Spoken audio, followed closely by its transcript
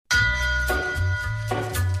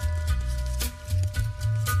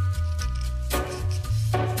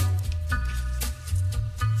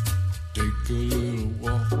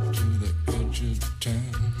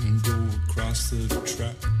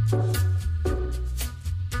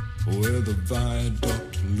where the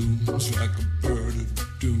viaduct looms like a bird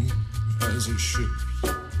of doom as it ships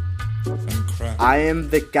and cracks. I am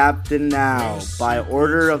the captain now, by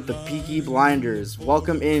order of the Peaky Blinders.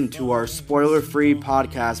 Welcome into our spoiler-free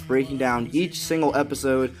podcast breaking down each single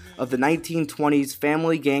episode of the 1920s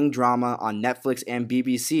family gang drama on Netflix and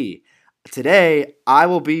BBC. Today, I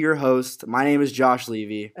will be your host. My name is Josh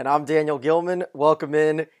Levy. And I'm Daniel Gilman. Welcome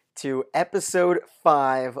in to episode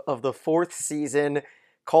 5 of the 4th season,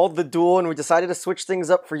 called The Duel, and we decided to switch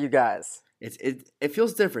things up for you guys. It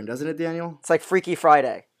feels different, doesn't it, Daniel? It's like Freaky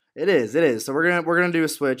Friday. It is. So we're gonna do a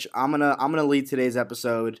switch. I'm gonna lead today's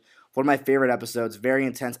episode. One of my favorite episodes, very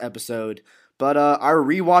intense episode. But our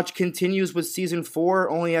rewatch continues with season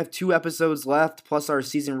 4. Only have 2 episodes left, plus our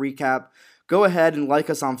season recap. Go ahead and like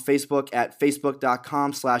us on Facebook at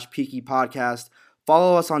facebook.com/Peaky Podcast.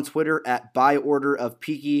 Follow us on Twitter at By Order of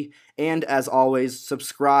Peaky. And as always,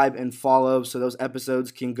 subscribe and follow so those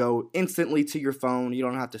episodes can go instantly to your phone. You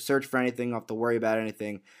don't have to search for anything, you don't have to worry about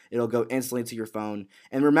anything. It'll go instantly to your phone.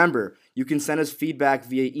 And remember, you can send us feedback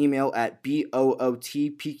via email at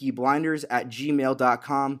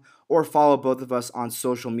bootpeakyblinders@gmail.com or follow both of us on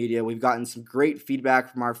social media. We've gotten some great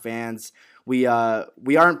feedback from our fans. We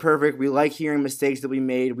aren't perfect. We like hearing mistakes that we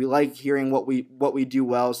made. We like hearing what we do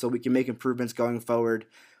well so we can make improvements going forward.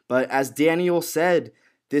 But as Daniel said,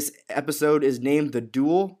 this episode is named The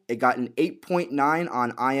Duel. It got an 8.9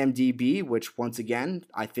 on IMDb, which once again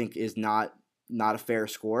I think is not a fair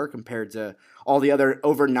score compared to all the other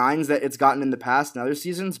over 9s that it's gotten in the past and other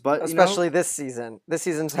seasons. But especially this season. This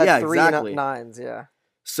season's had 3 9s, yeah.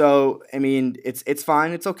 So, I mean, it's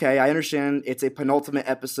fine. It's okay. I understand it's a penultimate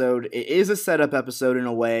episode. It is a setup episode in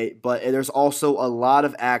a way, but there's also a lot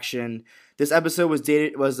of action. This episode was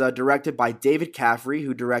directed by David Caffrey,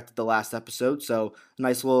 who directed the last episode. So,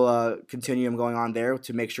 nice little continuum going on there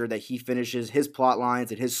to make sure that he finishes his plot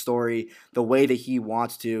lines and his story the way that he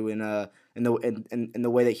wants to in the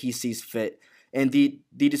way that he sees fit. And the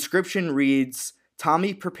description reads,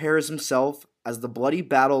 Tommy prepares himself as the bloody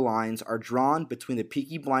battle lines are drawn between the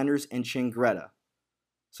Peaky Blinders and Changreta.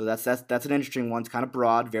 So that's an interesting one. It's kind of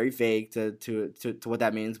broad, very vague to what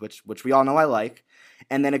that means, which we all know I like.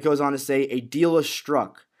 And then it goes on to say, a deal is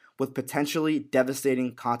struck with potentially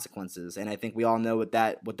devastating consequences. And I think we all know what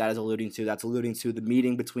that is alluding to. That's alluding to the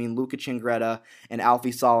meeting between Luca Changreta and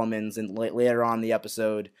Alfie Solomons and later on in the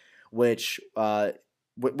episode, which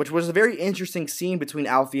was a very interesting scene between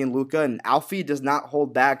Alfie and Luca, and Alfie does not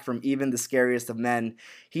hold back from even the scariest of men.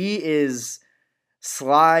 He is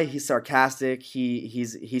sly, he's sarcastic,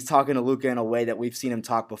 he's talking to Luca in a way that we've seen him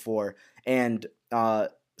talk before, and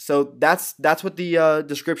so that's what the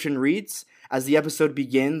description reads as the episode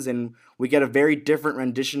begins, and we get a very different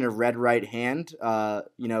rendition of Red Right Hand,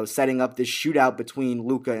 setting up this shootout between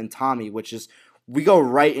Luca and Tommy, which is, we go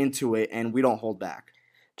right into it and we don't hold back.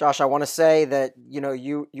 Josh, I want to say that,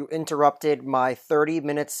 you interrupted my 30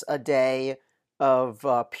 minutes a day of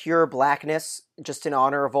pure blackness just in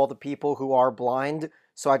honor of all the people who are blind.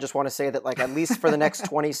 So I just want to say that, like, at least for the next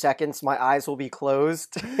 20 seconds, my eyes will be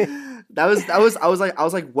closed. I was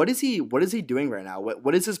like, what is he doing right now?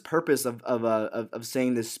 What is his purpose of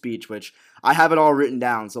saying this speech? Which I have it all written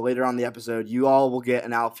down. So later on in the episode, you all will get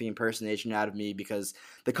an Alfie impersonation out of me because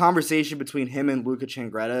the conversation between him and Luca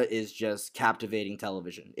Changreta is just captivating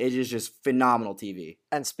television. It is just phenomenal TV.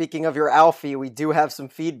 And speaking of your Alfie, we do have some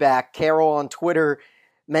feedback. Carol on Twitter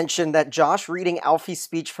mentioned that Josh reading Alfie's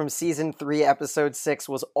speech from season 3, episode 6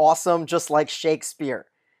 was awesome, just like Shakespeare.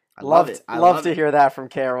 I love it. I love to hear that from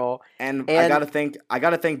Carol. And I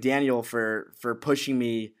gotta thank Daniel for pushing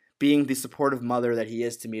me, being the supportive mother that he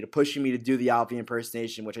is to me, to pushing me to do the Alfie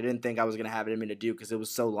impersonation, which I didn't think I was gonna have it in me to do because it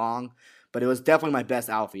was so long. But it was definitely my best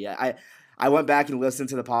Alfie. I went back and listened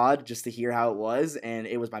to the pod just to hear how it was, and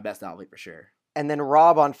it was my best Alfie for sure. And then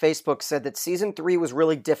Rob on Facebook said that season 3 was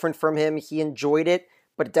really different from him. He enjoyed it,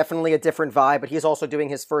 but definitely a different vibe. But he's also doing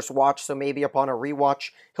his first watch, so maybe upon a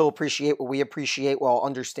rewatch, he'll appreciate what we appreciate while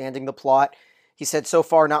understanding the plot. He said, so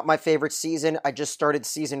far, not my favorite season. I just started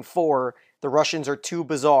season 4. The Russians are too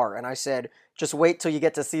bizarre. And I said, just wait till you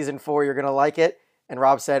get to season 4. You're going to like it. And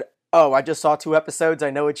Rob said, oh, I just saw 2 episodes. I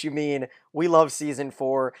know what you mean. We love season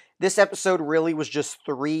 4. This episode really was just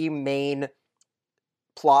 3 main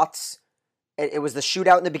plots. It was the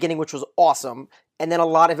shootout in the beginning, which was awesome. And then a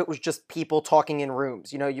lot of it was just people talking in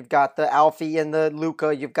rooms. You've got the Alfie and the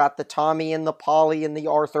Luca, you've got the Tommy and the Polly and the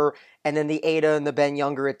Arthur, and then the Ada and the Ben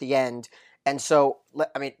Younger at the end. And so,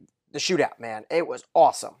 I mean, the shootout, man, it was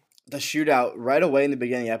awesome. The shootout right away in the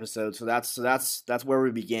beginning of the episode. So that's where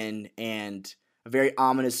we begin, and a very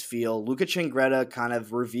ominous feel. Luca Changreta kind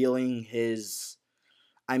of revealing his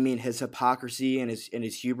I mean, his hypocrisy and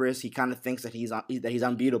his hubris, he kind of thinks that he's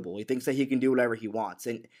unbeatable. He thinks that he can do whatever he wants,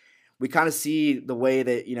 and we kind of see the way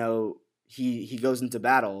that he goes into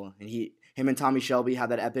battle, and him and Tommy Shelby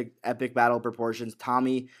have that epic battle proportions.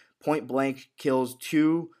 Tommy point blank kills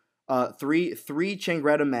three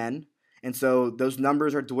Changreta men, and so those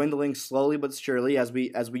numbers are dwindling slowly but surely as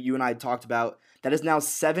you and I talked about. That is now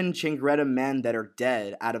 7 Changreta men that are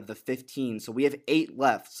dead out of the 15. So we have 8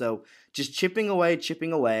 left. So just chipping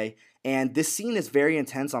away. And this scene is very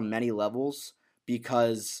intense on many levels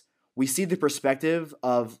because we see the perspective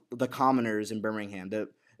of the commoners in Birmingham.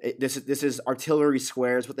 This is Artillery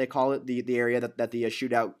Square is what they call it, the area that the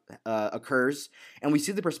shootout occurs. And we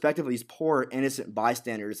see the perspective of these poor innocent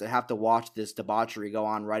bystanders that have to watch this debauchery go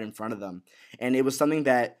on right in front of them. And it was something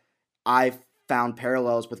that I found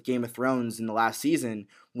parallels with Game of Thrones in the last season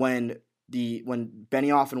when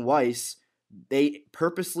Benioff and Weiss, they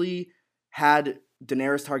purposely had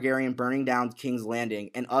Daenerys Targaryen burning down King's Landing,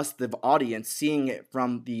 and us, the audience, seeing it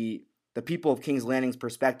from the people of King's Landing's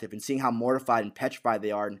perspective and seeing how mortified and petrified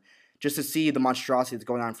they are, and just to see the monstrosity that's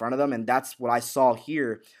going on in front of them. And that's what I saw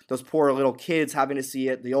here. Those poor little kids having to see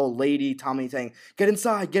it. The old lady, Tommy, saying, get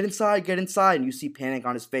inside, get inside, get inside. And you see panic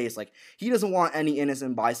on his face. Like, he doesn't want any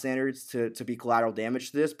innocent bystanders to be collateral damage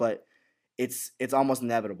to this, but it's almost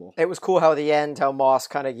inevitable. It was cool how at the end, how Moss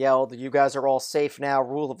kind of yelled, you guys are all safe now,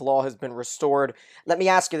 rule of law has been restored. Let me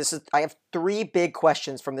ask you, I have 3 big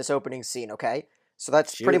questions from this opening scene, okay? So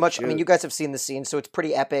that's pretty much, I mean, you guys have seen the scene, so it's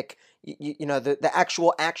pretty epic. You know, the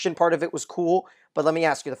actual action part of it was cool. But let me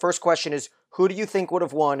ask you, the first question is, who do you think would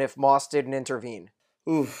have won if Moss didn't intervene?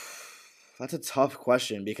 Oof, that's a tough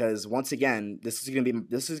question because once again, this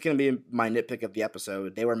is gonna be my nitpick of the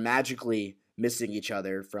episode. They were magically missing each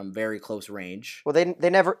other from very close range. Well, they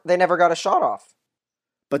never got a shot off.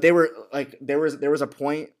 But they were like there was a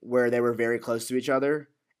point where they were very close to each other.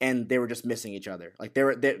 And they were just missing each other. Like there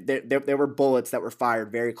were bullets that were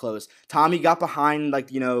fired very close. Tommy got behind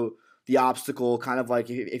the obstacle, kind of like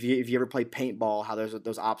if you ever play paintball, how there's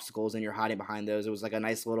those obstacles and you're hiding behind those. It was like a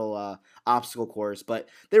nice little obstacle course. But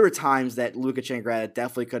there were times that Luca Changreta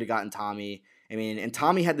definitely could have gotten Tommy. I mean, and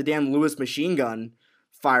Tommy had the damn Lewis machine gun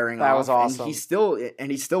firing off. That was awesome.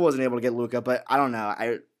 And he still wasn't able to get Luca. But I don't know.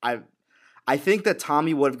 I think that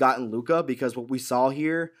Tommy would have gotten Luca because what we saw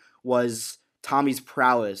here was Tommy's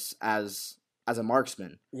prowess as a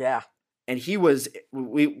marksman. Yeah. And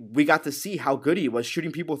we got to see how good he was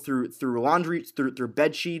shooting people through laundry, through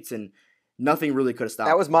bed sheets, and nothing really could have stopped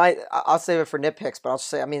him. That was I'll save it for nitpicks, but I'll just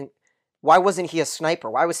say, I mean, why wasn't he a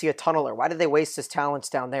sniper? Why was he a tunneler? Why did they waste his talents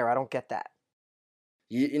down there? I don't get that.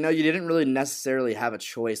 You didn't really necessarily have a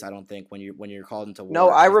choice, I don't think, when you're called into war. No,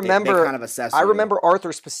 I remember they kind of assess you. I remember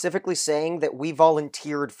Arthur specifically saying that we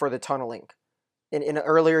volunteered for the tunneling. In an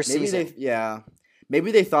earlier season.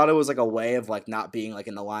 Maybe they thought it was like a way of like not being like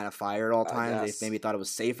in the line of fire at all times. They maybe thought it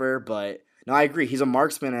was safer, but no, I agree. He's a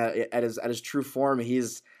marksman at his true form.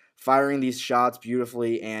 He's firing these shots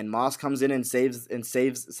beautifully, and Moss comes in and saves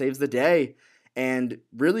the day, and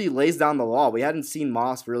really lays down the law. We hadn't seen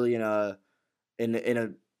Moss really in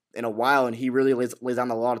a while, and he really lays down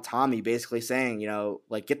the law to Tommy, basically saying,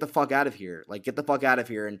 like, get the fuck out of here. Like, get the fuck out of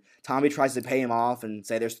here. And Tommy tries to pay him off and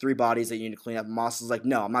say there's 3 bodies that you need to clean up. And Moss is like,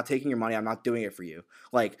 no, I'm not taking your money. I'm not doing it for you.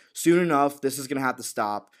 Like, soon enough, this is going to have to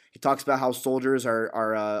stop. He talks about how soldiers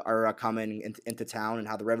are coming into town and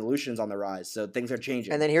how the revolution's on the rise. So things are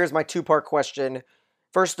changing. And then here's my 2-part question.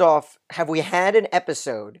 First off, have we had an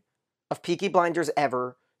episode of Peaky Blinders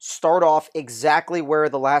ever start off exactly where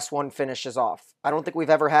the last one finishes off? I don't think we've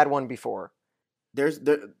ever had one before. Is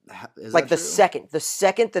like the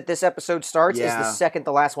second that this episode starts is the second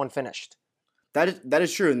the last one finished. That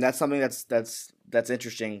is true, and that's something that's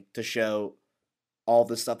interesting to show all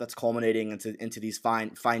the stuff that's culminating into these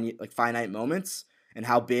finite moments and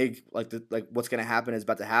how big what's going to happen is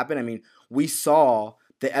about to happen. I mean, we saw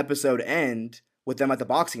the episode end with them at the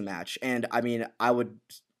boxing match, and I mean, I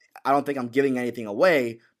don't think I'm giving anything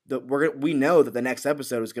away. We know that the next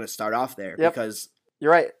episode is going to start off there because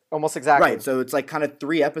you're right, almost exactly right. So it's like kind of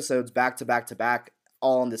 3 episodes back to back to back,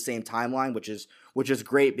 all on the same timeline, which is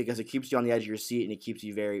great because it keeps you on the edge of your seat and it keeps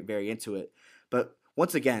you very, very into it. But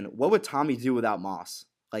once again, what would Tommy do without Moss?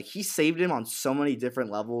 Like, he saved him on so many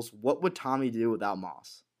different levels. What would Tommy do without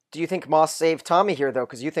Moss? Do you think Moss saved Tommy here though?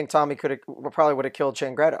 Because you think Tommy probably would have killed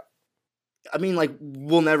Changreta. I mean, like,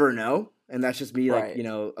 we'll never know, and that's just me, right.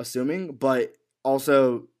 Assuming. But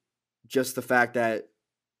also, just the fact that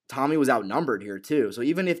Tommy was outnumbered here too. So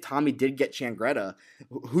even if Tommy did get Changreta,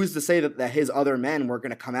 who's to say that his other men weren't going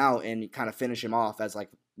to come out and kind of finish him off as like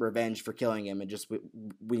revenge for killing him, and just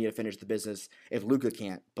we need to finish the business if Luca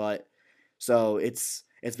can't. But so it's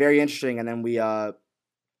it's very interesting. And then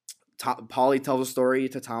Polly tells a story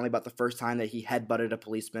to Tommy about the first time that he headbutted a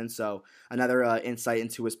policeman. So another insight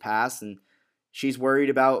into his past, and she's worried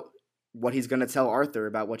about what he's going to tell Arthur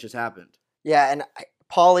about what just happened. Yeah, and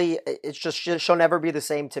Polly, it's just she'll never be the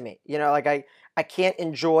same to me. You know, like I can't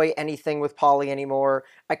enjoy anything with Polly anymore.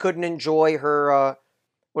 I couldn't enjoy her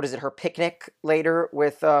what is it, her picnic later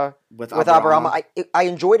with Aberama. I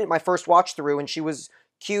enjoyed it my first watch through, and she was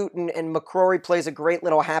cute, and McCrory plays a great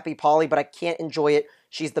little happy Polly, but I can't enjoy it.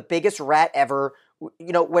 She's the biggest rat ever.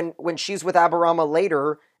 You know, when she's with Aberama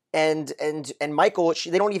later and Michael,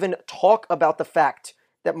 they don't even talk about the fact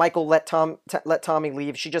that Michael let Tommy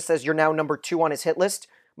leave. She just says, you're now number 2 on his hit list.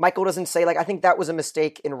 Michael doesn't say, like, I think that was a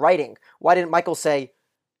mistake in writing. Why didn't Michael say,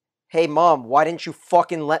 hey, Mom, why didn't you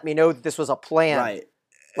fucking let me know that this was a plan? Right.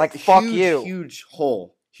 Like, fuck you. Huge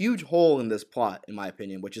hole in this plot, in my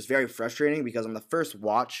opinion, which is very frustrating because on the first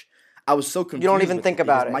watch, I was so confused. You don't even think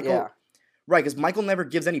about it, Michael, yeah. Right, because Michael never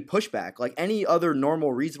gives any pushback. Like, any other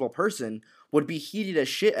normal, reasonable person would be heated as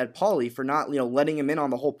shit at Polly for not, letting him in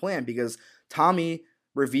on the whole plan, because Tommy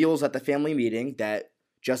reveals at the family meeting that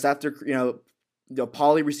just after,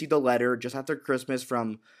 Polly received a letter just after Christmas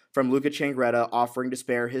from Luca Changretta offering to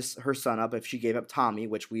spare her son up if she gave up Tommy,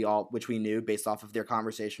 which we knew based off of their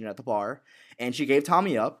conversation at the bar, and she gave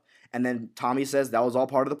Tommy up. And then Tommy says that was all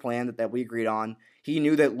part of the plan that we agreed on. He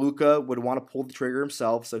knew that Luca would want to pull the trigger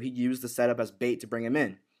himself, so he used the setup as bait to bring him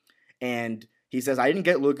in. And he says, I didn't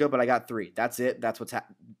get Luca, but I got 3. That's it. That's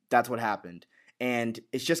what happened. And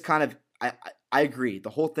it's just kind of, I agree.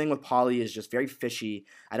 The whole thing with Polly is just very fishy.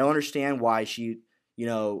 I don't understand why she,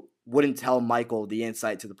 wouldn't tell Michael the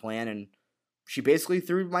insight to the plan, and she basically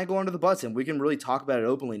threw Michael under the bus, and we can really talk about it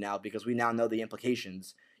openly now because we now know the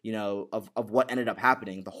implications, of what ended up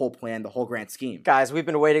happening, the whole plan, the whole grand scheme. Guys, we've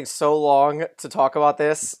been waiting so long to talk about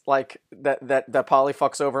this, like that Polly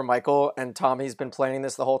fucks over Michael, and Tommy's been planning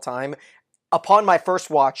this the whole time. Upon my first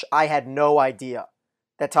watch, I had no idea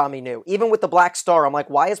that Tommy knew. Even with the Black Star, I'm like,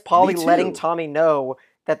 why is Polly letting Tommy know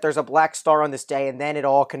that there's a Black Star on this day? And then it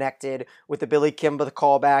all connected with the Billy Kimber, the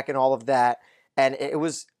callback, and all of that. And it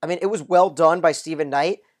was well done by Stephen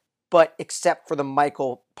Knight, but except for the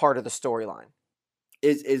Michael part of the storyline.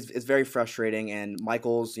 Is very frustrating, and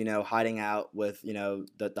Michael's, hiding out with,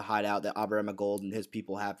 the hideout that Aberama Gold and his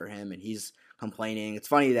people have for him, and he's complaining. It's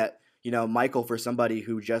funny that, Michael, for somebody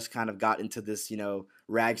who just kind of got into this,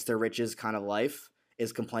 rags to riches kind of life,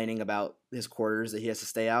 is complaining about his quarters that he has to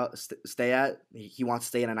stay at. He wants to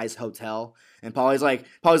stay in a nice hotel, and Polly's like,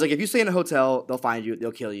 if you stay in a hotel, they'll find you,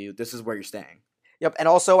 they'll kill you. This is where you're staying. Yep, and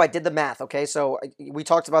also I did the math, okay? So we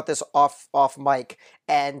talked about this off mic,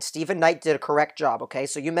 and Stephen Knight did a correct job, okay?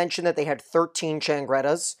 So you mentioned that they had 13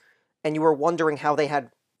 Changrettas, and you were wondering how they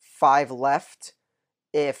had 5 left,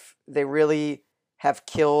 if they really have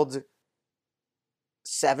killed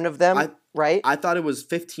 7 of them, right? I thought it was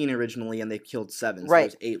 15 originally, and they killed 7, so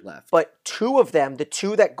right. There's 8 left. But 2 of them, the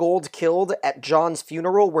 2 that Gold killed at John's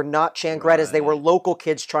funeral, were not Changrettas. Right. They were local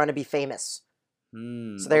kids trying to be famous.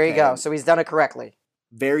 So there you go. So he's done it correctly.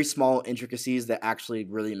 Very small intricacies that actually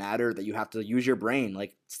really matter, that you have to use your brain.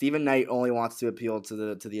 Like, Stephen Knight only wants to appeal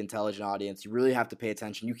to the intelligent audience. You really have to pay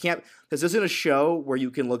attention. You can't, this isn't a show where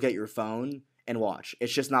you can look at your phone and watch.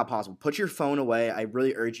 It's just not possible. Put your phone away. I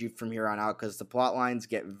really urge you from here on out, because the plot lines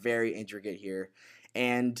get very intricate here.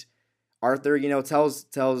 And Arthur, tells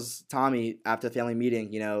Tommy after the family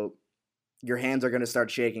meeting, your hands are going to start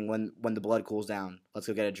shaking when the blood cools down. Let's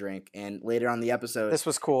go get a drink. And later on the episode, this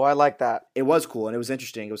was cool. I like that. It was cool, and it was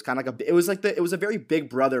interesting. It was kind of like it was a very big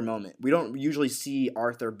brother moment. We don't usually see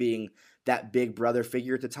Arthur being that big brother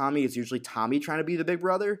figure to Tommy. It's usually Tommy trying to be the big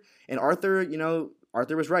brother. And Arthur,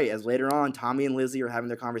 Arthur was right. As later on, Tommy and Lizzie are having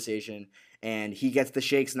their conversation, and he gets the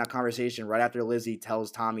shakes in that conversation right after Lizzie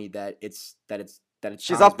tells Tommy that it's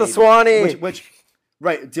she's up the Swanee. Which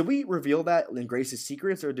right. Did we reveal that in Grace's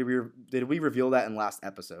Secrets, or did we reveal that in last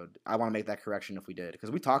episode? I want to make that correction if we did, because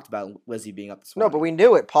we talked about Lizzie being up the Swanee. No, but we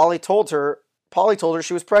knew it. Polly told her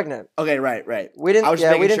she was pregnant. Okay, right. We didn't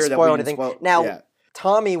spoil anything. Now, yeah.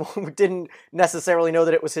 Tommy didn't necessarily know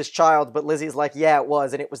that it was his child, but Lizzie's like, yeah, it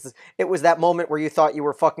was, and it was that moment where you thought you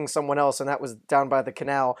were fucking someone else, and that was down by the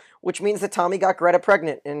canal, which means that Tommy got Greta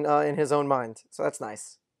pregnant in his own mind. So that's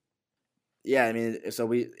nice. Yeah, I mean,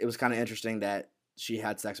 it was kind of interesting that she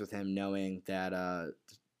had sex with him, knowing that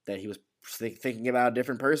he was thinking about a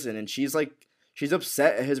different person, and she's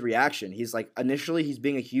upset at his reaction. He's like, initially he's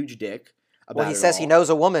being a huge dick about it. Well, he says he knows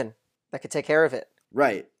a woman that could take care of it.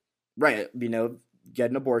 Right.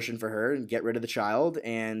 Get an abortion for her and get rid of the child,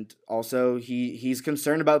 and also he's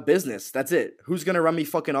concerned about business. That's it. Who's gonna run me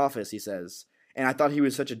fucking office? He says, and I thought he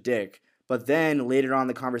was such a dick. But then later on in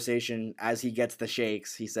the conversation, as he gets the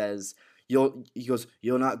shakes, he says, "You'll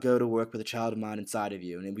not go to work with a child of mine inside of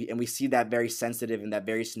you," and we see that very sensitive and that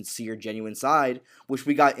very sincere, genuine side, which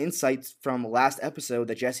we got insights from last episode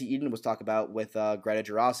that Jesse Eden was talking about with Greta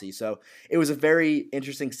Gerasi. So it was a very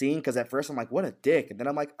interesting scene because at first I'm like, what a dick, and then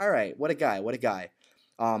I'm like, all right, what a guy, what a guy.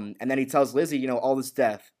 And then he tells Lizzie, all this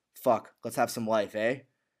death, fuck, let's have some life, eh?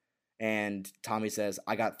 And Tommy says,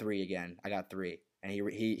 I got 3 again, I got 3, and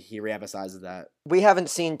he reemphasizes that. We haven't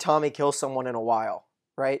seen Tommy kill someone in a while,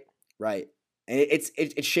 right? Right. And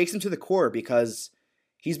it shakes him to the core because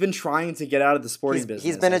he's been trying to get out of the sporting business.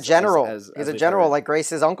 He's been a general. He's a general, like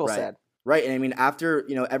Grace's uncle said. Right. And I mean, after,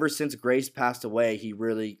 ever since Grace passed away, he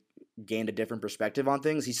really gained a different perspective on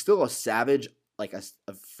things. He's still a savage, like a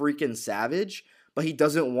freaking savage, but he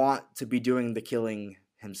doesn't want to be doing the killing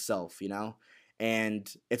himself,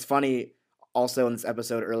 And it's funny also in this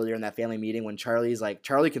episode earlier in that family meeting when Charlie's like,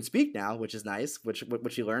 Charlie can speak now, which is nice, which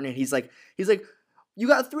you learn. And he's like, you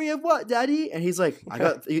got 3 of what, Daddy? And he's like,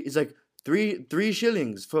 he's like, three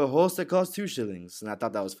shillings for a horse that costs 2 shillings. And I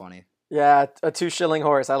thought that was funny. Yeah, a 2 shilling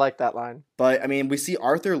horse. I like that line. But I mean, we see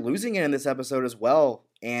Arthur losing it in this episode as well.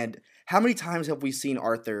 And how many times have we seen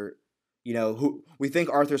Arthur, who we think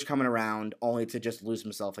Arthur's coming around only to just lose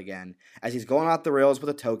himself again? As he's going off the rails with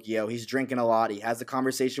a Tokyo, he's drinking a lot. He has the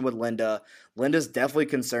conversation with Linda. Linda's definitely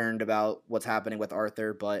concerned about what's happening with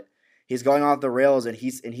Arthur, but he's going off the rails, and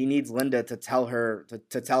he needs Linda to tell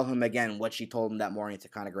him again what she told him that morning to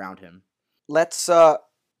kind of ground him. Let's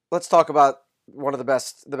talk about one of the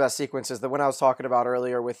best sequences, the one I was talking about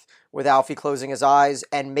earlier with Alfie closing his eyes,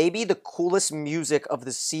 and maybe the coolest music of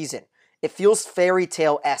the season. It feels fairy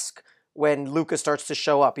tale-esque when Luca starts to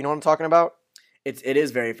show up. You know what I'm talking about? It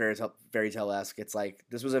is very fairy tale-esque. It's like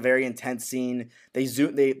this was a very intense scene. They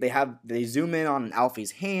zoom in on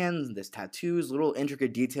Alfie's hands, there's tattoos, little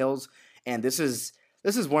intricate details, and this is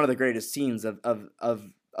one of the greatest scenes of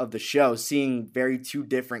the show. Seeing very 2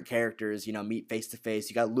 different characters, meet face to face.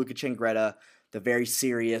 You got Luca Changretta, the very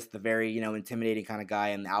serious, the very intimidating kind of guy,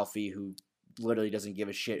 and Alfie who literally doesn't give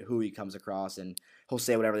a shit who he comes across, and he'll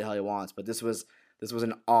say whatever the hell he wants. But this was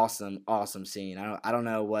an awesome scene. I don't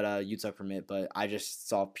know what you took from it, but I just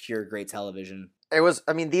saw pure great television. It was.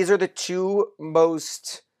 I mean, these are the 2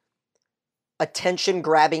 most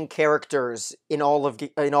attention-grabbing characters in all of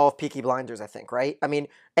Peaky Blinders, I think. Right? I mean,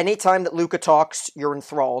 anytime that Luca talks, you're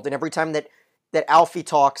enthralled, and every time that Alfie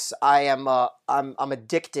talks, I'm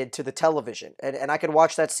addicted to the television, and I could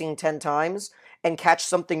watch that scene 10 times and catch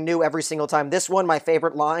something new every single time. This one, my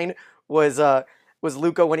favorite line was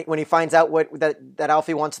Luca when he finds out that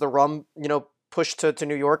Alfie wants the rum, pushed to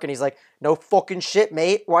New York, and he's like, no fucking shit,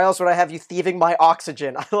 mate. Why else would I have you thieving my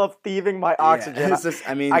oxygen? I love thieving my oxygen.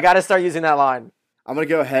 Yeah, I got to start using that line. I'm gonna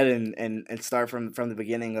go ahead and start from the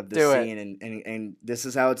beginning of this scene, and this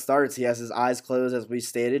is how it starts. He has his eyes closed, as we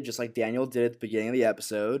stated, just like Daniel did at the beginning of the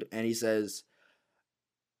episode, and he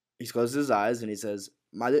closes his eyes and he says,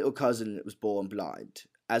 "My little cousin was born blind.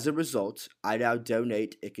 As a result, I now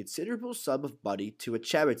donate a considerable sum of money to a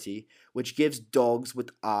charity which gives dogs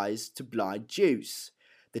with eyes to blind Jews.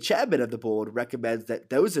 The chairman of the board recommends that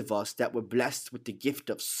those of us that were blessed with the gift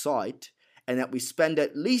of sight, and that we spend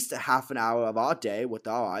at least a half an hour of our day with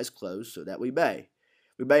our eyes closed so that we may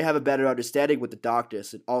have a better understanding with the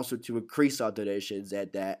darkness, and also to increase our donations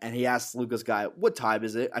at that." And he asks Luca's guy, "What time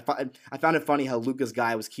is it?" I found it funny how Luca's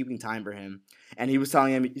guy was keeping time for him, and he was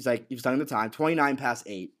telling him, he was telling him the time, 29 past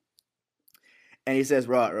 8. And he says,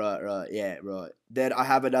 right, yeah, right. Then I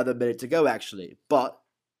have another minute to go, actually, but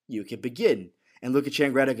you can begin. And Luca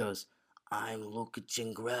Changretta goes, "I'm Luca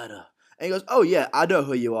Changretta." And he goes, "Oh yeah, I know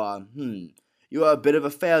who you are. You are a bit of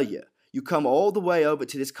a failure. You come all the way over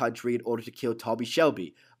to this country in order to kill Tommy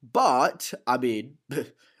Shelby. But, I mean,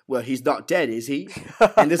 well, he's not dead, is he?"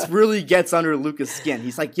 And this really gets under Luca's skin.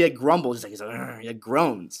 He's like, grumbles. He's like, he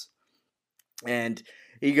groans. And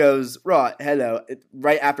he goes, "Right, hello."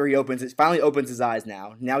 Right after he finally opens his eyes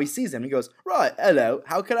now. Now he sees him. He goes, "Right, hello,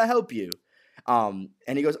 how can I help you?" And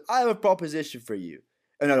he goes, "I have a proposition for you."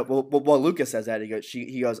 No, well, Luca says that.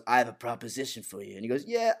 He goes, "I have a proposition for you." And he goes,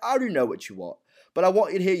 "Yeah, I already know what you want, but I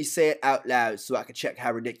want you to hear you say it out loud so I can check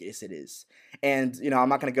how ridiculous it is." And I'm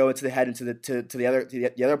not going to go into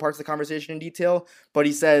the other parts of the conversation in detail, but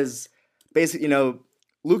he says basically,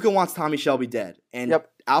 Luca wants Tommy Shelby dead, and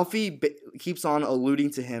Alfie keeps on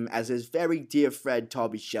alluding to him as his very dear friend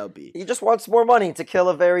Tommy Shelby. He just wants more money to kill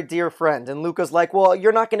a very dear friend, and Luca's like, "Well,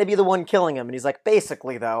 you're not going to be the one killing him," and he's like,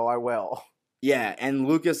 "Basically, though, I will." Yeah, and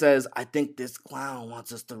Luca says, "I think this clown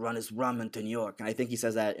wants us to run his rum into New York." And I think he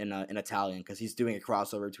says that in Italian, because he's doing a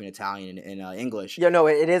crossover between Italian and English. Yeah, no,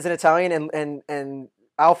 it is in Italian, and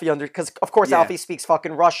Alfie because of course Yeah. Alfie speaks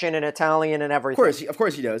fucking Russian and Italian and everything. Of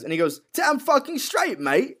course he does. And he goes, "Damn fucking straight,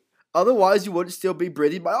 mate. Otherwise, you wouldn't still be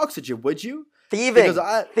breathing my oxygen, would you?" Thieving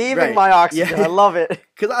Right. my oxygen. Yeah. I love it.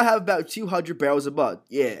 Because I have about 200 barrels a month.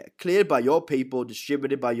 Yeah, cleared by your people,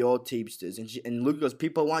 distributed by your teamsters. And Luke goes,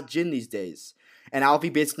 "People want gin these days." And Alfie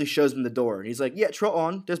basically shows him the door. And he's like, "Yeah, trot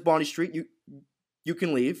on. There's Bonnie Street. You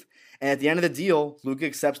can leave." And at the end of the deal, Luke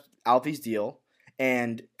accepts Alfie's deal.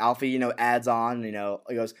 And Alfie, adds on, he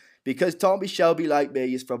goes, "Because Tommy Shelby, like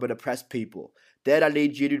me, is from an oppressed people. Then I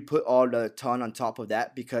need you to put all the ton on top of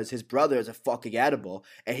that because his brother is a fucking animal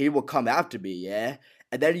and he will come after me, yeah?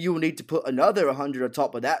 And then you will need to put another 100 on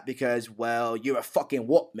top of that because, well, you're a fucking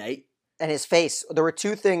what, mate?" And his face. There were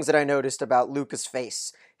two things that I noticed about Luca's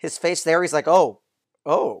face. His face there, he's like, oh.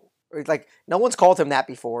 It's like, no one's called him that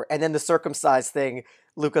before. And then the circumcised thing,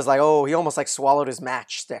 Luca's like, oh, he almost like swallowed his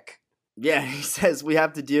matchstick. Yeah, he says we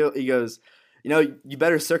have to deal. He goes, you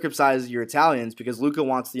better circumcise your Italians because Luca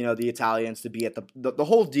wants, the Italians to be at the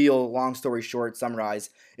whole deal, long story short, summarize,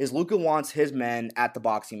 is Luca wants his men at the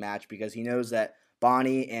boxing match because he knows that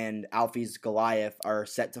Bonnie and Alfie's Goliath are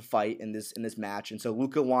set to fight in this match. And so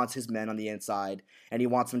Luca wants his men on the inside and he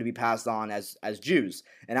wants them to be passed on as Jews.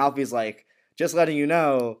 And Alfie's like, just letting you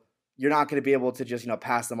know, you're not going to be able to just,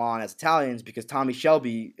 pass them on as Italians because Tommy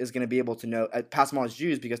Shelby is going to be able to pass them on as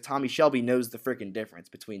Jews because Tommy Shelby knows the freaking difference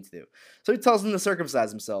between two. So he tells them to circumcise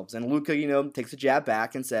themselves. And Luca, takes a jab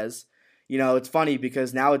back and says, it's funny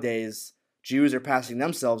because nowadays Jews are passing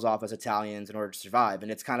themselves off as Italians in order to survive.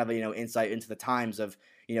 And it's kind of a, insight into the times of,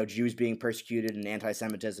 Jews being persecuted and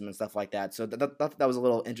anti-Semitism and stuff like that. So that was a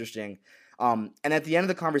little interesting. And at the end of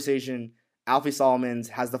the conversation, Alfie Solomons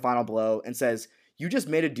has the final blow and says, "You just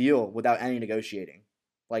made a deal without any negotiating.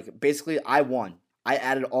 Like, basically, I won. I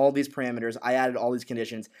added all these parameters. I added all these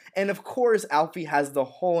conditions. And, of course, Alfie has the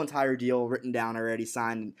whole entire deal written down already,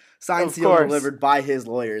 signed, sealed, delivered by his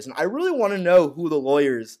lawyers. And I really want to know who the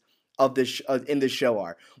lawyers of this in this show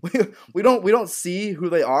are. We don't see who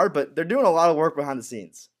they are, but they're doing a lot of work behind the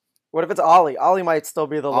scenes. What if it's Ollie? Ollie might still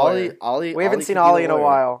be the lawyer. We haven't seen Ollie in a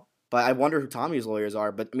while. But I wonder who Tommy's lawyers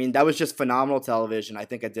are. But, I mean, that was just phenomenal television. I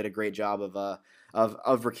think I did a great job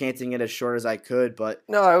of recanting it as short as I could, but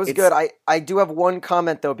no, it was good. I do have one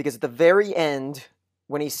comment though, because at the very end,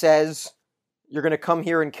 when he says, "You're going to come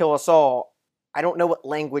here and kill us all," I don't know what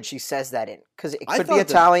language he says that in, because it could be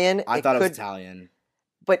Italian. I thought it was Italian,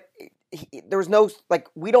 but there was no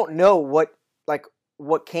we don't know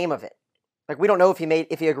what came of it. Like, we don't know if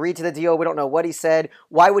he agreed to the deal. We don't know what he said.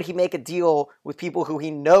 Why would he make a deal with people who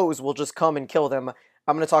he knows will just come and kill them?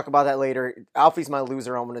 I'm going to talk about that later. Alfie's my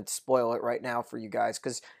loser. I'm going to spoil it right now for you guys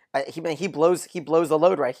because he blows the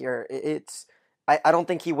load right here. I don't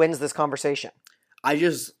think he wins this conversation.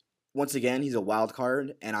 Once again, he's a wild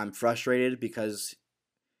card, and I'm frustrated because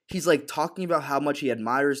he's like talking about how much he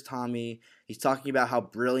admires Tommy. He's talking about how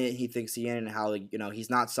brilliant he thinks he is and how he's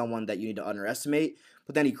not someone that you need to underestimate.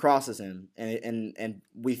 But then he crosses him, and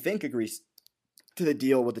we think agrees to the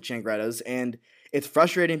deal with the Changrettas, and it's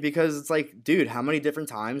frustrating because it's like, dude, how many different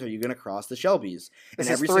times are you going to cross the Shelbys? This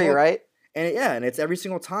is three, right? And it's every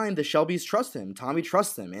single time the Shelbys trust him. Tommy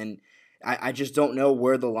trusts him, and I just don't know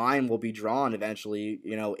where the line will be drawn eventually,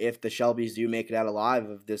 if the Shelbys do make it out alive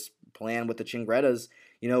of this plan with the Chingrettas,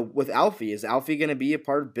 with Alfie. Is Alfie going to be a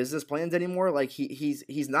part of business plans anymore? Like,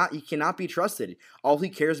 he's not, he cannot be trusted. All he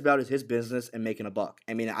cares about is his business and making a buck.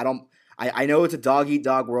 I mean, I know it's a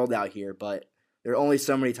dog-eat-dog world out here, but there are only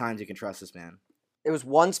so many times you can trust this man. It was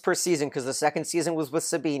once per season because the second season was with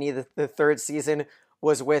Sabini. The third season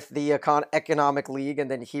was with the Economic League,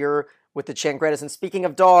 and then here with the Changrettas. And speaking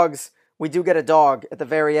of dogs, we do get a dog at the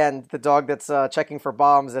very end. The dog that's checking for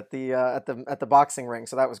bombs at the boxing ring.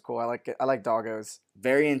 So that was cool. I like it. I like doggos.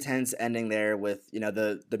 Very intense ending there with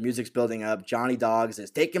the music's building up. Johnny Dogs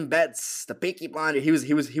is taking bets. The Peaky Blinder. He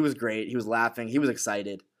was great. He was laughing. He was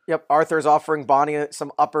excited. Yep. Arthur's offering Bonnie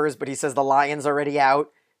some uppers, but he says the lion's already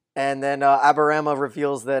out. And then Aberama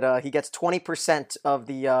reveals that he gets 20% of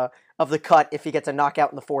the cut if he gets a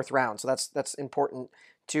knockout in the fourth round. So that's important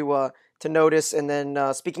to notice. And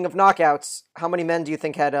then speaking of knockouts, how many men do you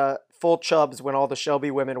think had full chubs when all the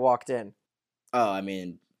Shelby women walked in? Oh, I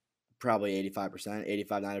mean, probably 85%,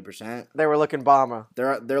 85-90%. They were looking bomber.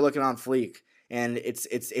 They're looking on fleek. And it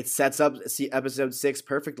sets up episode 6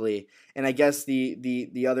 perfectly. And I guess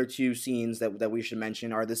the other two scenes that we should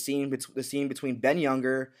mention are the scene between Ben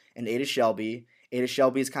Younger and Ada Shelby. Ada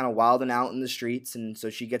Shelby is kind of wilding out in the streets, and so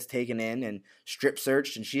she gets taken in and strip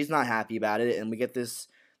searched, and she's not happy about it. And we get this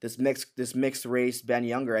mixed race Ben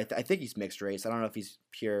Younger. I think he's mixed race. I don't know if he's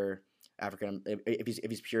pure African, if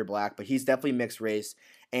he's pure black, but he's definitely mixed race.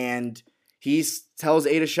 And tells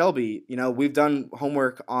Ada Shelby, we've done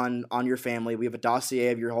homework on your family. We have a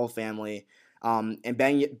dossier of your whole family. And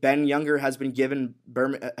Ben Younger has been giving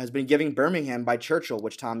Birmingham by Churchill,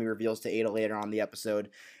 which Tommy reveals to Ada later on in the episode.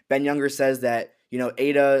 Ben Younger says that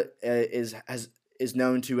Ada is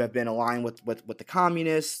known to have been aligned with the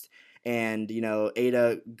communists, and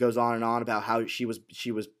Ada goes on and on about how she was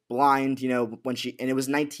blind, when and it was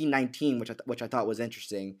 1919, which I thought was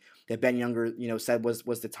interesting, that Ben Younger said was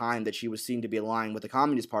the time that she was seen to be aligned with the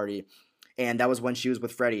Communist Party. And that was when she was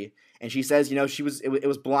with Freddie. And she says, it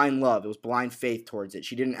was blind love. It was blind faith towards it.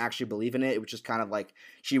 She didn't actually believe in it. It was just kind of like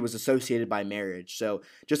she was associated by marriage. So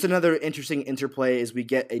just another interesting interplay as we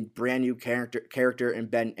get a brand new character in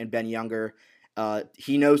Ben Younger.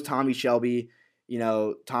 He knows Tommy Shelby.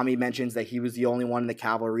 Tommy mentions that he was the only one in the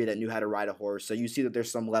cavalry that knew how to ride a horse. So you see that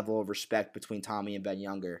there's some level of respect between Tommy and Ben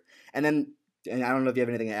Younger. And I don't know if you have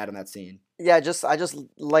anything to add on that scene. Yeah, I just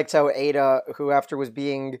liked how Ada, who after was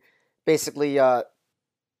being basically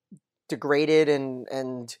degraded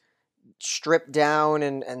and stripped down,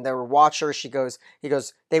 and they were watchers. He goes,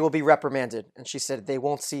 they will be reprimanded, and she said they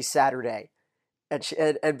won't see Saturday,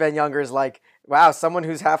 and Ben Younger is like, wow, someone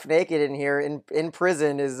who's half naked in here in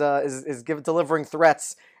prison is delivering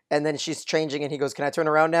threats, and then she's changing, and he goes, can I turn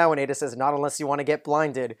around now? And Ada says, not unless you want to get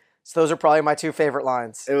blinded. So those are probably my two favorite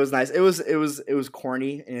lines. It was nice. It was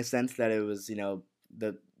corny in a sense that it was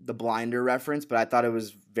the blinder reference, but I thought it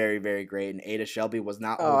was very, very great. And Ada Shelby was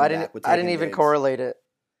not. I didn't even correlate it.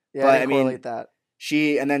 Yeah, I didn't correlate that.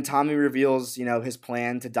 And then Tommy reveals, his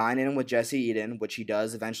plan to dine in with Jesse Eden, which he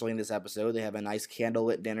does eventually in this episode. They have a nice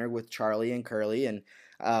candlelit dinner with Charlie and Curly, and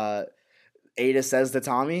Ada says to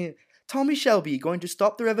Tommy Shelby going to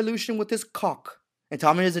stop the revolution with his cock. And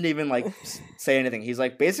Tommy doesn't even say anything. He's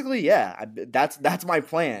like, basically, yeah, that's my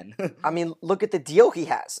plan. I mean, look at the deal he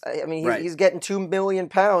has. I mean, he's getting £2 million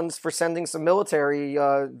for sending some military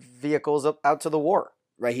vehicles out to the war.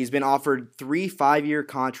 Right, he's been offered 3 5-year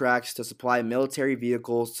contracts to supply military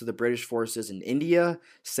vehicles to the British forces in India,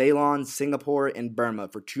 Ceylon, Singapore, and Burma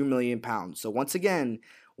for £2 million. So once again,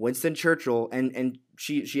 Winston Churchill, and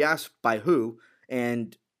she asked by who,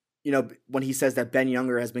 and when he says that Ben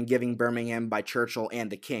Younger has been giving Birmingham by Churchill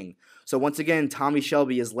and the King. So once again, Tommy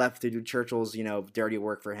Shelby is left to do Churchill's, dirty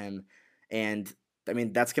work for him. And I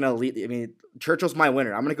mean, that's going to lead, Churchill's my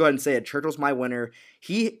winner. I'm going to go ahead and say it. Churchill's my winner.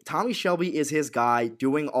 Tommy Shelby is his guy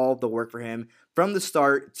doing all of the work for him from the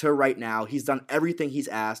start to right now. He's done everything he's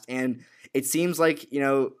asked. And it seems like,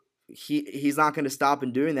 he's not going to stop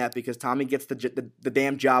in doing that because Tommy gets the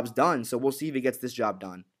damn jobs done. So we'll see if he gets this job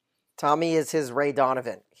done. Tommy is his Ray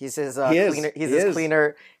Donovan. He's his cleaner. He's his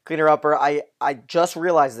cleaner upper. I just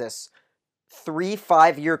realized this. 3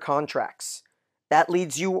 5-year contracts. That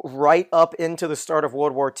leads you right up into the start of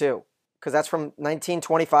World War II, because that's from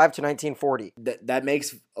 1925 to 1940. That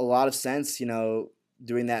makes a lot of sense,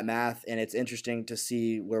 doing that math, and it's interesting to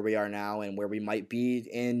see where we are now and where we might be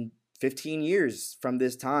in 15 years from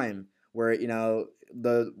this time, where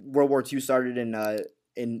the World War II started in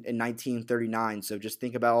 1939. So just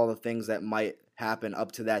think about all the things that might happen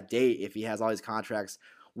up to that date if he has all these contracts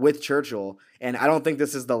with Churchill. And I don't think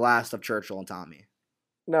this is the last of Churchill and Tommy.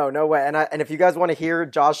 No way. And if you guys want to hear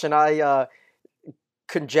Josh and I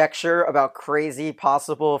conjecture about crazy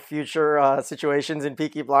possible future situations in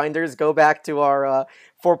Peaky Blinders, go back to our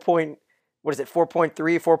 4.3,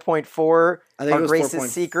 4.4, our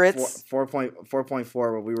Grace's Secrets. 4.4,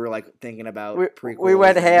 where we were thinking about prequels. We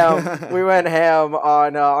went ham. We went ham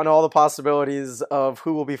on all the possibilities of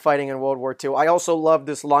who will be fighting in World War II. I also love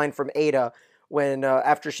this line from Ada when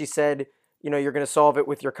after she said, you're going to solve it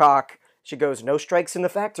with your cock. She goes, no strikes in the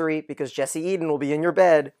factory because Jesse Eden will be in your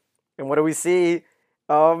bed. And what do we see?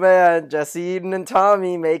 Oh man, Jesse Eden and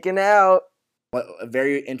Tommy making out. A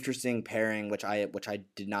very interesting pairing, which I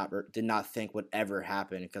did not think would ever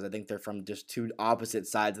happen, because I think they're from just two opposite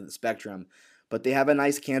sides of the spectrum. But they have a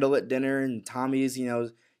nice candlelit dinner, and Tommy's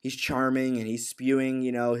he's charming and he's spewing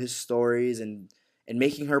his stories and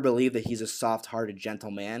making her believe that he's a soft-hearted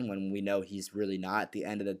gentleman when we know he's really not at the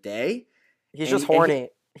end of the day. He's just horny.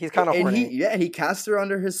 He's kind of horny. And he casts her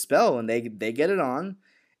under his spell, and they get it on.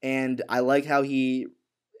 And I like how he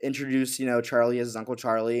introduced, Charlie as his Uncle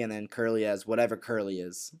Charlie, and then Curly as whatever Curly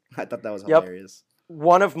is. I thought that was hilarious.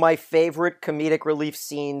 One of my favorite comedic relief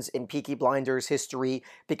scenes in Peaky Blinders history,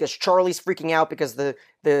 because Charlie's freaking out because the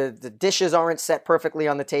dishes aren't set perfectly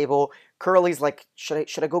on the table. Curly's like,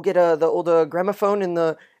 should I go get the old gramophone in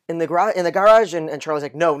the garage? And Charlie's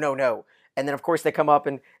like, no. And then, of course, they come up,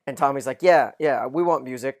 and Tommy's like, yeah, we want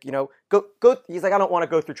music, Go. He's like, I don't want to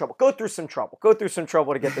go through trouble. Go through some trouble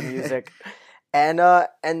to get the music. And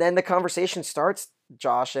then the conversation starts,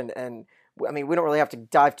 Josh, and I mean, we don't really have to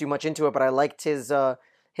dive too much into it, but I liked his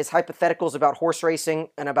hypotheticals about horse racing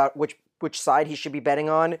and about which side he should be betting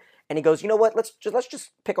on. And he goes, you know what? Let's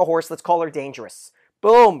just pick a horse. Let's call her Dangerous.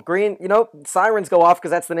 Boom, green. Sirens go off because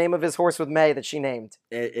that's the name of his horse with May that she named.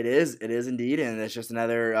 It is indeed, and it's just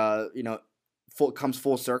another comes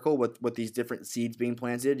full circle with these different seeds being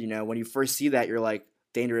planted. When you first see that, you're like,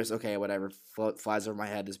 Dangerous, okay, whatever, flies over my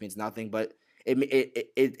head. This means nothing, but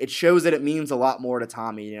it shows that it means a lot more to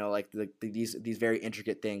Tommy. Like these very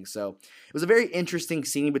intricate things. So it was a very interesting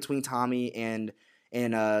scene between Tommy and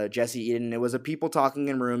Jesse Eden. It was a people talking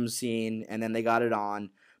in rooms scene, and then they got it on,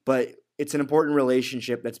 but it's an important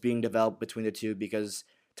relationship that's being developed between the two because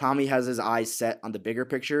Tommy has his eyes set on the bigger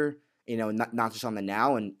picture, not just on the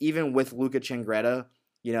now. And even with Luca Changretta,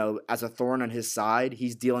 as a thorn on his side,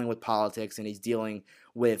 he's dealing with politics and he's dealing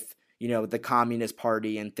with, the Communist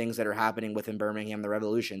Party and things that are happening within Birmingham, the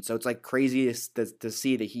revolution. So it's like crazy to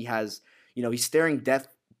see that he has, he's staring death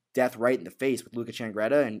right in the face with Luca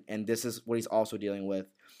Changretta, and this is what he's also dealing with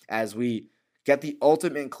as we get the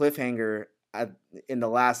ultimate cliffhanger in the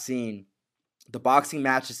last scene. The boxing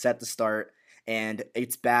match is set to start, and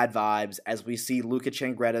it's bad vibes as we see Luca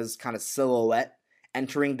Changretta's kind of silhouette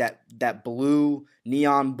entering that blue,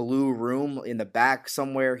 neon blue room in the back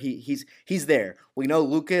somewhere. He's there. We know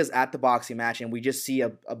Luca is at the boxing match, and we just see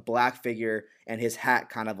a black figure and his hat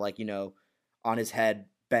kind of like, on his head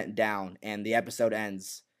bent down, and the episode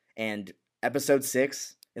ends. And episode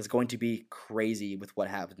 6 is going to be crazy with what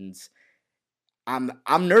happens.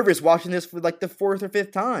 I'm nervous watching this for like the 4th or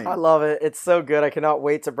 5th time. I love it. It's so good. I cannot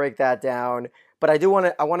wait to break that down. But I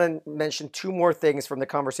want to mention 2 more things from the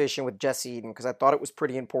conversation with Jesse Eden because I thought it was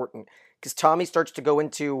pretty important. Because Tommy starts to go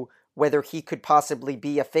into whether he could possibly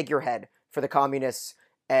be a figurehead for the communists,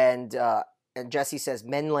 and Jesse says,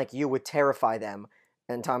 "Men like you would terrify them."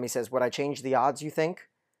 And Tommy says, "Would I change the odds, you think?"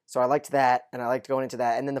 So I liked that, and I liked going into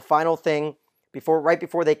that. And then the final thing, right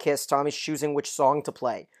before they kiss, Tommy's choosing which song to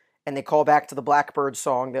play. And they call back to the Blackbird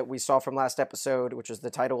song that we saw from last episode, which was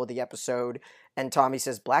the title of the episode. And Tommy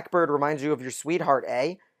says, "Blackbird reminds you of your sweetheart,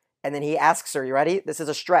 eh?" And then he asks her, you ready? This is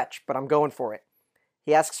a stretch, but I'm going for it.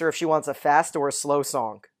 He asks her if she wants a fast or a slow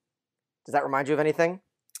song. Does that remind you of anything?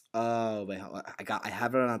 Oh, wait, I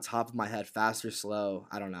have it on top of my head. Fast or slow?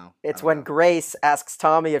 I don't know. It's when Grace asks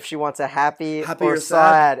Tommy if she wants a happy or sad.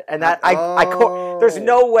 sad. And that there's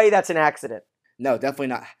no way that's an accident. No, definitely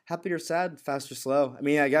not. Happy or sad, fast or slow. I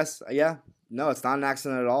mean, I guess, yeah. No, it's not an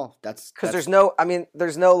accident at all. That's because there's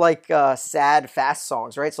no like sad fast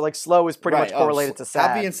songs, right? So like slow is pretty much correlated to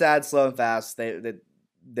sad. Happy and sad, slow and fast.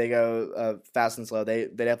 They go fast and slow. They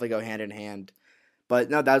definitely go hand in hand. But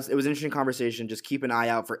no, it was an interesting conversation. Just keep an eye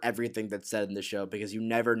out for everything that's said in the show because you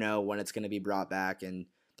never know when it's going to be brought back, and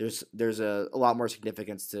there's a lot more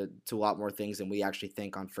significance to a lot more things than we actually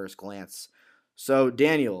think on first glance. So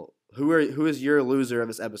Daniel, who is your loser of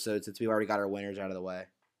this episode since we've already got our winners out of the way?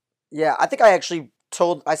 Yeah, I think I actually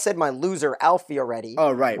I said my loser, Alfie, already.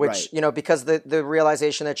 Oh, right, which, right. Because the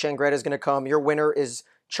realization that Changretta is going to come. Your winner is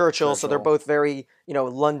Churchill, so they're both very,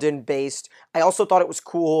 London-based. I also thought it was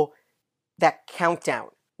cool, that countdown.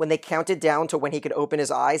 When they counted down to when he could open his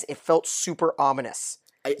eyes, it felt super ominous.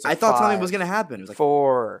 I thought something was going to happen. It was like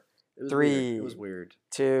 4, 3, weird. It was weird.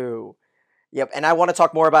 2. Yep, and I want to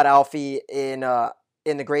talk more about Alfie in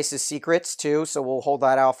the Grace's Secrets, too, so we'll hold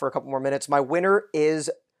that out for a couple more minutes. My winner is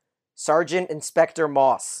Sergeant Inspector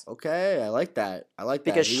Moss. Okay, I like that.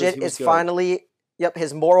 Because shit is finally,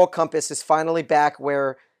 his moral compass is finally back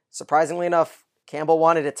where, surprisingly enough, Campbell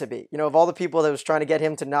wanted it to be. Of all the people that was trying to get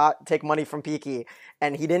him to not take money from Peaky,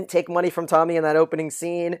 and he didn't take money from Tommy in that opening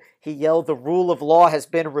scene, he yelled, "The rule of law has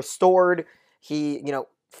been restored." He,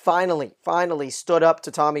 finally stood up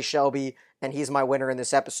to Tommy Shelby, and he's my winner in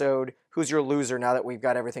this episode. Who's your loser now that we've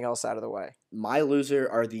got everything else out of the way? My loser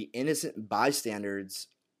are the innocent bystanders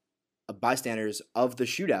of the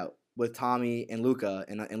shootout with Tommy and Luca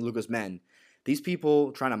and Luca's men. These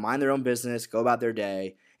people trying to mind their own business, go about their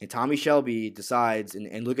day, and Tommy Shelby decides,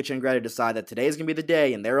 and Luca Changretta decide that today is going to be the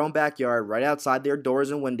day in their own backyard, right outside their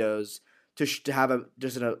doors and windows, to have a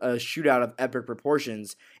shootout of epic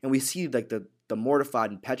proportions. And we see like the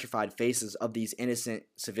mortified and petrified faces of these innocent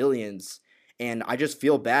civilians. And I just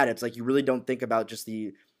feel bad. It's like you really don't think about just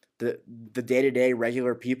the day-to-day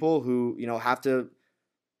regular people who, have to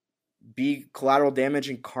be collateral damage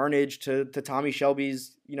and carnage to Tommy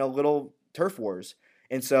Shelby's, little turf wars.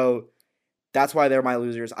 And so that's why they're my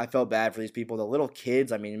losers. I felt bad for these people. The little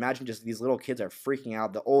kids, I mean, imagine just these little kids are freaking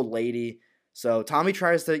out. The old lady. So Tommy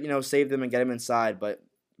tries to, save them and get him inside, but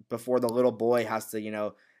before the little boy has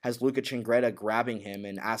Luca Changretta grabbing him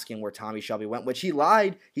and asking where Tommy Shelby went, which he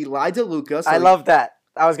lied. He lied to Luca. I love that.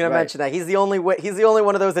 I was gonna Right. mention that he's the only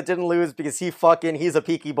one of those that didn't lose because he's a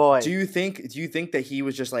peaky boy. Do you think that he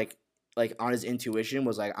was just like on his intuition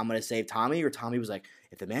was like, I'm gonna save Tommy, or Tommy was like,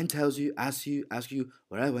 if the man tells you, asks you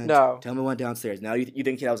where I went, No. tell me I went downstairs. No, you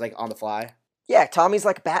think that was like on the fly? Yeah, Tommy's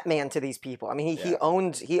like Batman to these people. I mean, he Yeah.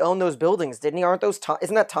 owned those buildings, didn't he? Aren't those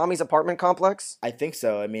isn't that Tommy's apartment complex? I think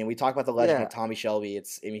so. I mean, we talk about the legend Yeah. of Tommy Shelby.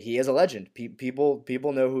 He is a legend.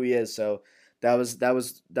 People know who he is. So that was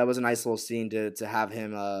a nice little scene to have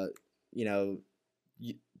him you know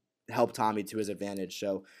help Tommy to his advantage.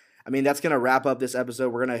 So I mean, that's gonna wrap up this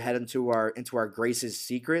episode. We're gonna head into our Grace's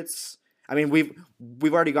secrets. I mean,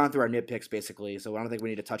 we've already gone through our nitpicks basically, so I don't think we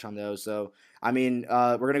need to touch on those. So I mean,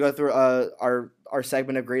 we're gonna go through our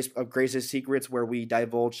segment of Grace's secrets where we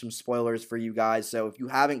divulge some spoilers for you guys. So if you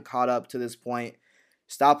haven't caught up to this point,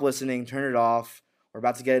 stop listening, turn it off. We're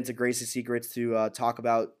about to get into Grace's secrets to talk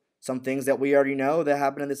about some things that we already know that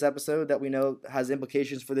happened in this episode that we know has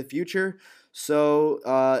implications for the future.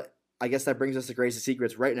 So I guess that brings us to Grace's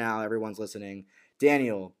secrets right now. Everyone's listening.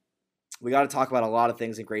 Daniel, we got to talk about a lot of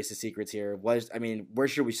things in Grace's secrets here. Where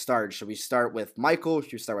should we start? Should we start with Michael?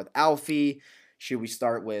 Should we start with Alfie? Should we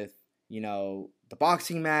start with the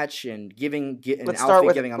boxing match and giving him Let's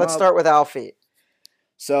up? start with Alfie.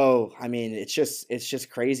 So I mean, it's just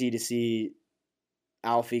crazy to see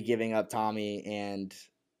Alfie giving up Tommy and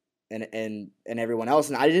everyone else.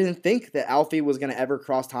 And I didn't think that Alfie was gonna ever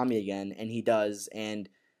cross Tommy again, and he does. And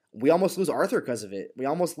we almost lose Arthur because of it. We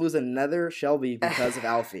almost lose another Shelby because of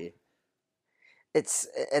Alfie.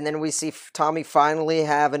 And then we see Tommy finally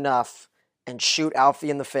have enough and shoot Alfie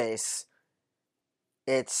in the face.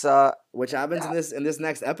 It's which happens in this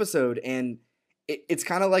next episode, and it's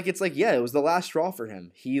kind of like it was the last straw for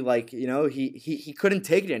him. He he couldn't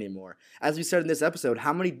take it anymore. As we said in this episode,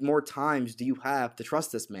 how many more times do you have to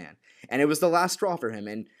trust this man? And it was the last straw for him.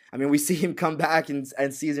 And I mean, we see him come back in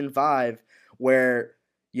season 5 where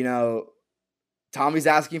Tommy's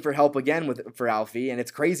asking for help again for Alfie, and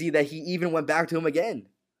it's crazy that he even went back to him again.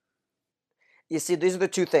 You see, these are the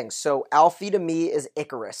two things. So Alfie to me is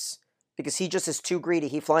Icarus because he just is too greedy.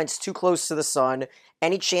 He flies too close to the sun.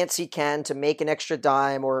 Any chance he can to make an extra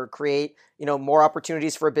dime or create, more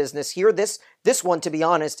opportunities for a business. Here, this one, to be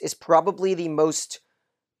honest, is probably the most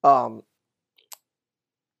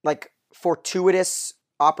fortuitous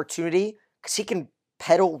opportunity because he can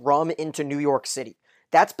peddle rum into New York City.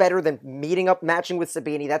 That's better than matching with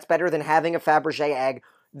Sabini. That's better than having a Fabergé egg.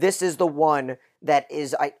 This is the one that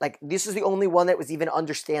is this is the only one that was even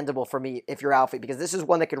understandable for me if you're Alfie, because this is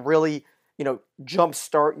one that could really,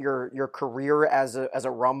 jumpstart your career as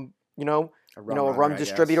a rum, a rum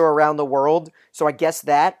distributor around the world. So I guess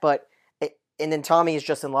that, and then Tommy is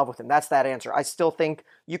just in love with him. That's that answer. I still think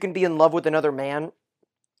you can be in love with another man,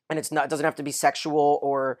 and it doesn't have to be sexual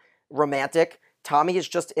or romantic. Tommy is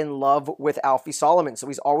just in love with Alfie Solomon, so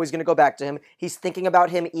he's always going to go back to him. He's thinking about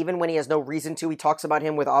him even when he has no reason to. He talks about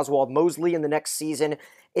him with Oswald Mosley in the next season.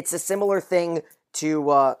 It's a similar thing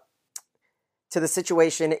to the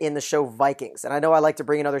situation in the show Vikings. And I know I like to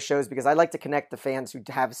bring in other shows because I like to connect the fans who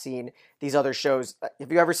have seen these other shows.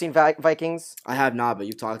 Have you ever seen Vikings? I have not, but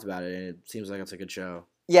you've talked about it, and it seems like it's a good show.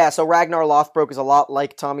 Yeah, so Ragnar Lothbrok is a lot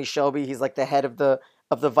like Tommy Shelby. He's like the head of the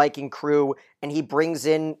Viking crew, and he brings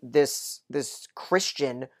in this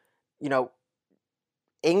Christian,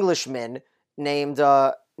 Englishman named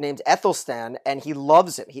Ethelstan, and he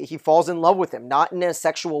loves him. He falls in love with him, not in a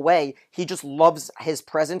sexual way. He just loves his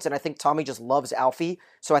presence, and I think Tommy just loves Alfie,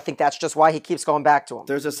 so I think that's just why he keeps going back to him.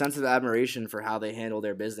 There's a sense of admiration for how they handle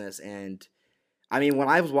their business, and I mean, when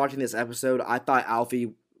I was watching this episode, I thought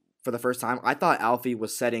Alfie, for the first time, I thought Alfie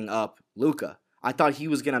was setting up Luca. I thought he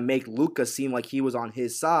was going to make Luca seem like he was on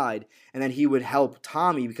his side, and then he would help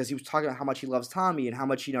Tommy because he was talking about how much he loves Tommy and how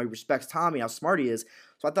much, he respects Tommy, how smart he is.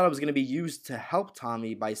 So I thought it was going to be used to help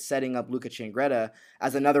Tommy by setting up Luca Changretta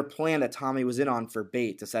as another plan that Tommy was in on for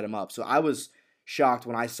bait to set him up. So I was shocked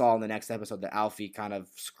when I saw in the next episode that Alfie kind of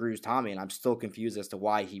screws Tommy, and I'm still confused as to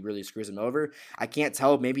why he really screws him over. I can't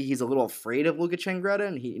tell. Maybe he's a little afraid of Luca Changretta,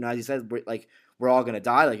 and he, as he said, we're all going to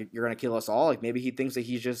die. You're going to kill us all. Maybe he thinks that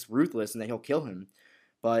he's just ruthless and that he'll kill him.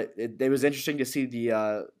 But it was interesting to see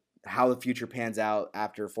how the future pans out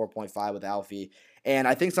after 4.5 with Alfie. And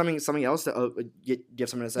I think something else to you have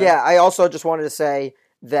something to say? Yeah, I also just wanted to say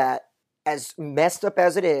that as messed up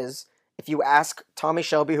as it is, if you ask Tommy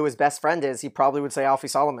Shelby who his best friend is, he probably would say Alfie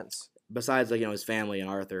Solomons. Besides, his family and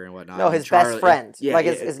Arthur and whatnot. No, his best friend.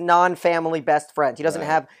 His non-family best friend. He doesn't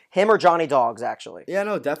have him or Johnny Dogs, actually. Yeah,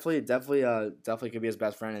 no, definitely could be his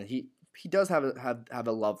best friend, and he does have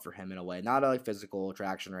a love for him in a way, not a physical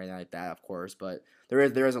attraction or anything like that, of course, but there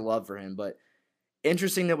is a love for him. But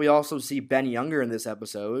Interesting that we also see Ben Younger in this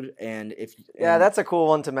episode, and Yeah, that's a cool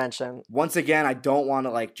one to mention. Once again, I don't want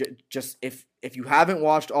to like just if you haven't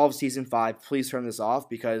watched all of season 5, please turn this off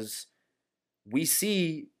because we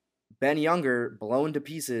see Ben Younger blown to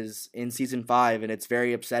pieces in season 5, and it's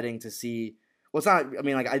very upsetting to see. Well, it's not. I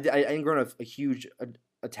mean, like I didn't grow a huge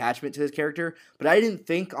attachment to his character, but I didn't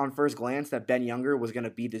think on first glance that Ben Younger was going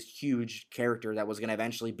to be this huge character that was going to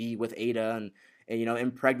eventually be with Ada and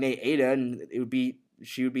impregnate Ada, and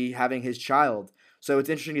she would be having his child. So it's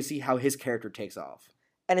interesting to see how his character takes off.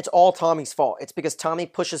 And it's all Tommy's fault. It's because Tommy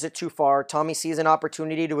pushes it too far. Tommy sees an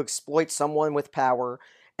opportunity to exploit someone with power,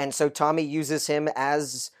 and so Tommy uses him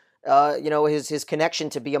as his connection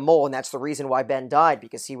to be a mole, and that's the reason why Ben died,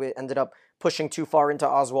 because he ended up pushing too far into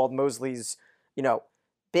Oswald Mosley's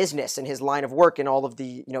business and his line of work and all of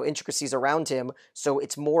the intricacies around him. So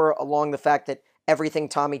it's more along the fact that everything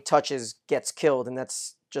Tommy touches gets killed, and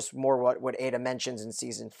that's just more what Ada mentions in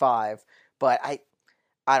season 5. But I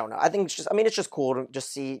don't know. I think it's just cool to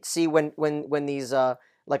just see when these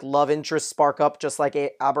like love interests spark up, just like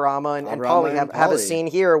Abrahama and Polly have a scene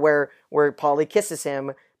here where Polly kisses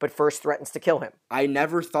him, but first threatens to kill him. I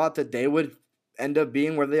never thought that they would end up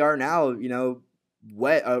being where they are now.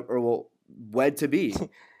 Wed to be.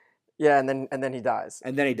 Yeah, and then he dies.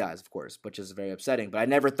 And then he dies, of course, which is very upsetting. But I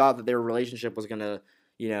never thought that their relationship was gonna,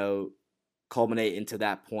 culminate into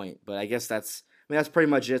that point. But I guess that's pretty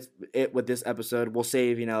much it with this episode. We'll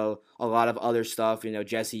save, a lot of other stuff,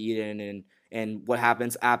 Jesse Eden and what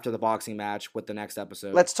happens after the boxing match with the next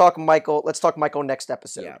episode. Let's talk Michael next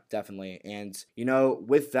episode. Yeah, definitely. And,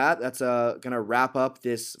 with that, that's gonna wrap up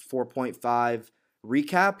this 4.5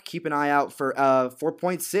 recap. Keep an eye out for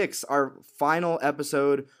 4.6, our final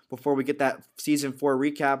episode before we get that season 4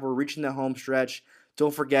 recap. We're reaching the home stretch.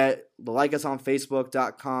 Don't forget to like us on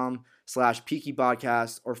Facebook.com/Peaky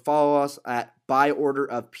Podcast or follow us at By Order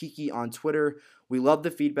of Peaky on Twitter. We love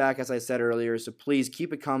the feedback, as I said earlier, so please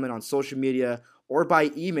keep it coming on social media or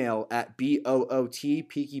by email at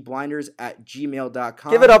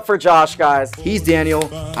bootpeakyblinders@gmail.com. Give it up for Josh, guys. He's Daniel,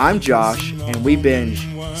 I'm Josh, and we binge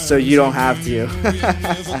so you don't have to.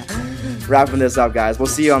 Wrapping this up, guys. We'll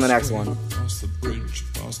see you on the next one. Past the bridge,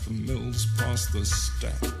 past the mills, past the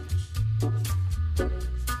steps.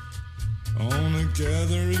 On a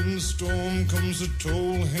gathering storm comes a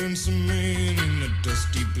tall, handsome man in a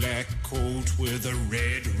dusty black coat with a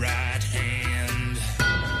red right hand.